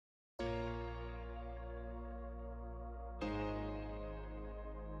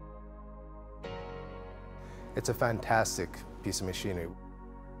It's a fantastic piece of machinery.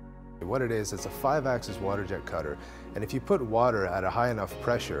 What it is, it's a 5-axis waterjet cutter, and if you put water at a high enough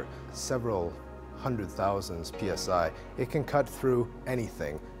pressure, several hundred thousands psi, it can cut through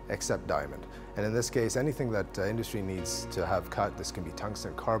anything except diamond. And in this case, anything that industry needs to have cut, this can be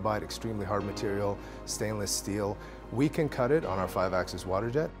tungsten carbide, extremely hard material, stainless steel, we can cut it on our 5-axis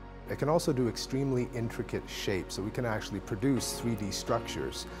waterjet. It can also do extremely intricate shapes, so we can actually produce 3D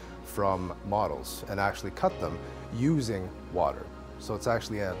structures from models and actually cut them using water. So it's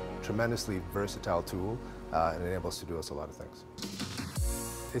actually a tremendously versatile tool and enables us to do us a lot of things.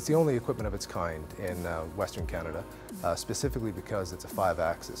 It's the only equipment of its kind in Western Canada, specifically because it's a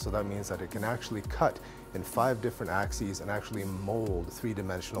 5-axis. So that means that it can actually cut in 5 different axes and actually mold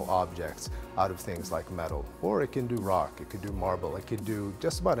 3-dimensional objects out of things like metal. Or it can do rock, it could do marble, it could do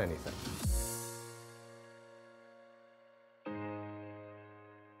just about anything.